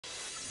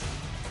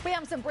We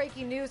have some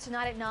breaking news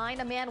tonight at 9.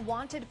 A man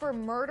wanted for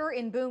murder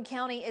in Boone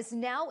County is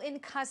now in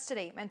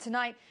custody. And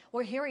tonight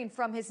we're hearing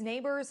from his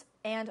neighbors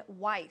and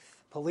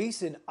wife.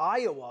 Police in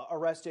Iowa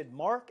arrested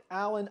Mark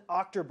Allen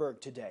Ochterberg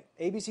today.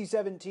 ABC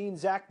 17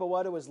 Zach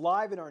Boetta is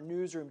live in our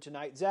newsroom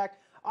tonight. Zach,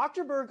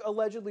 Ochterberg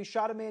allegedly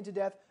shot a man to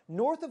death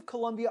north of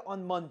Columbia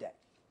on Monday.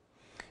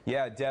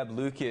 Yeah, Deb,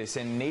 Lucas,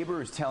 and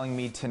neighbors telling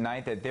me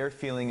tonight that they're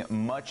feeling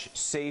much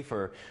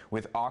safer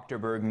with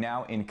Ochterberg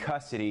now in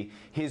custody.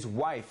 His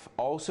wife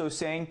also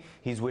saying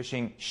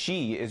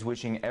she is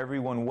wishing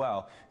everyone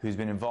well who's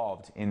been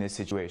involved in this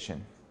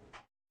situation.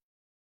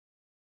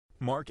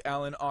 Mark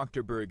Allen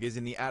Ochterberg is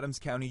in the Adams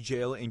County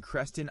Jail in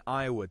Creston,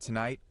 Iowa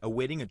tonight,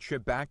 awaiting a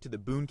trip back to the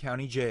Boone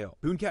County Jail.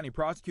 Boone County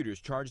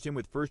prosecutors charged him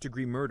with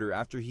first-degree murder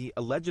after he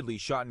allegedly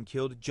shot and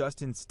killed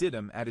Justin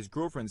Stidham at his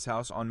girlfriend's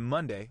house on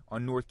Monday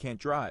on North Kent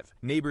Drive.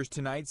 Neighbors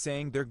tonight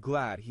saying they're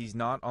glad he's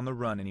not on the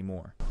run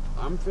anymore.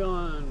 I'm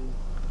feeling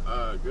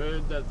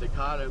good that they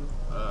caught him.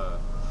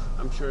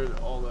 I'm sure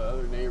all the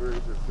other neighbors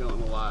are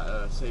feeling a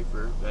lot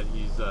safer that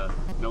he's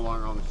no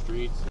longer on the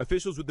streets.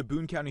 Officials with the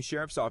Boone County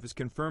Sheriff's Office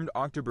confirmed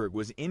Ochterberg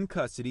was in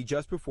custody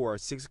just before our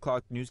 6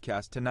 o'clock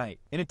newscast tonight.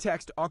 In a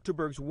text,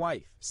 Ochterberg's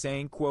wife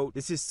saying, quote,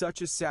 "This is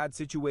such a sad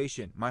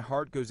situation. My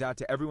heart goes out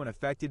to everyone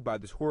affected by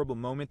this horrible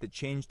moment that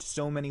changed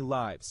so many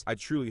lives. I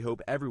truly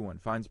hope everyone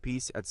finds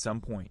peace at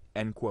some point,"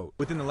 end quote.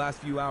 Within the last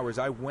few hours,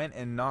 I went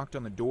and knocked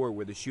on the door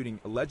where the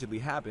shooting allegedly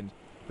happened,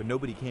 but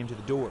nobody came to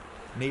the door.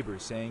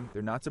 Neighbors saying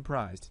they're not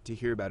surprised to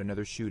hear about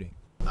another shooting.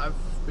 I've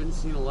been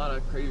seeing a lot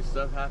of crazy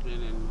stuff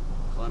happening in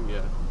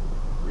Columbia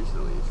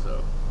recently,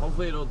 so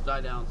hopefully it'll die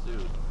down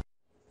soon.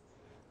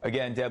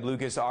 Again, Deb,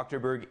 Lucas,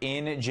 Ochterberg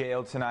in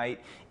jail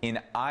tonight in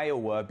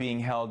Iowa, being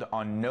held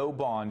on no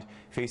bond,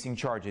 facing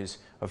charges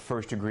of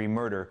first-degree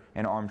murder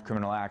and armed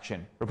criminal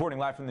action. Reporting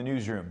live from the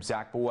newsroom,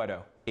 Zach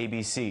Boetta,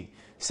 ABC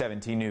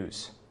 17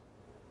 News.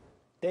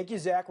 Thank you,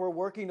 Zach. We're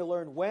working to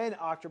learn when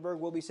Ochterberg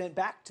will be sent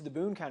back to the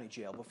Boone County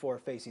Jail before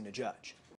facing a judge.